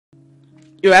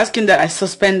You're asking that I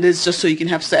suspend this just so you can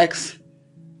have sex?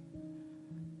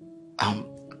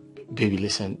 Baby,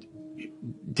 listen.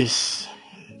 This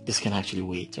can actually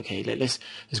wait, okay? Let's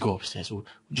go upstairs. We'll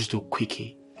just do a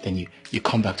quickie. Then you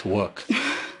come back to work.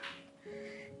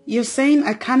 You're saying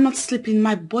I cannot sleep in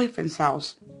my boyfriend's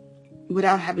house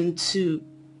without having to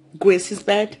grace his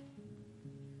bed?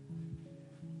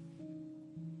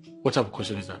 What type of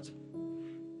question is that?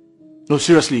 No,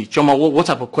 seriously, Choma, what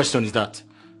type of question is that?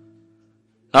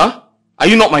 Huh? Are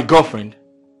you not my girlfriend?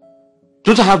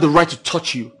 Don't I have the right to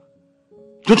touch you?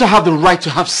 Don't I have the right to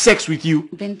have sex with you?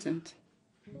 Vincent,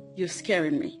 you're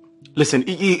scaring me. Listen,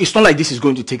 it's not like this is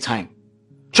going to take time.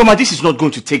 Choma, this is not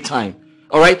going to take time.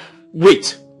 Alright?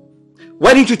 Wait.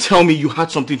 Why didn't you tell me you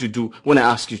had something to do when I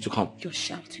asked you to come? You're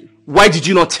shouting. Why did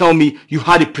you not tell me you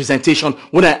had a presentation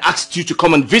when I asked you to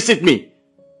come and visit me?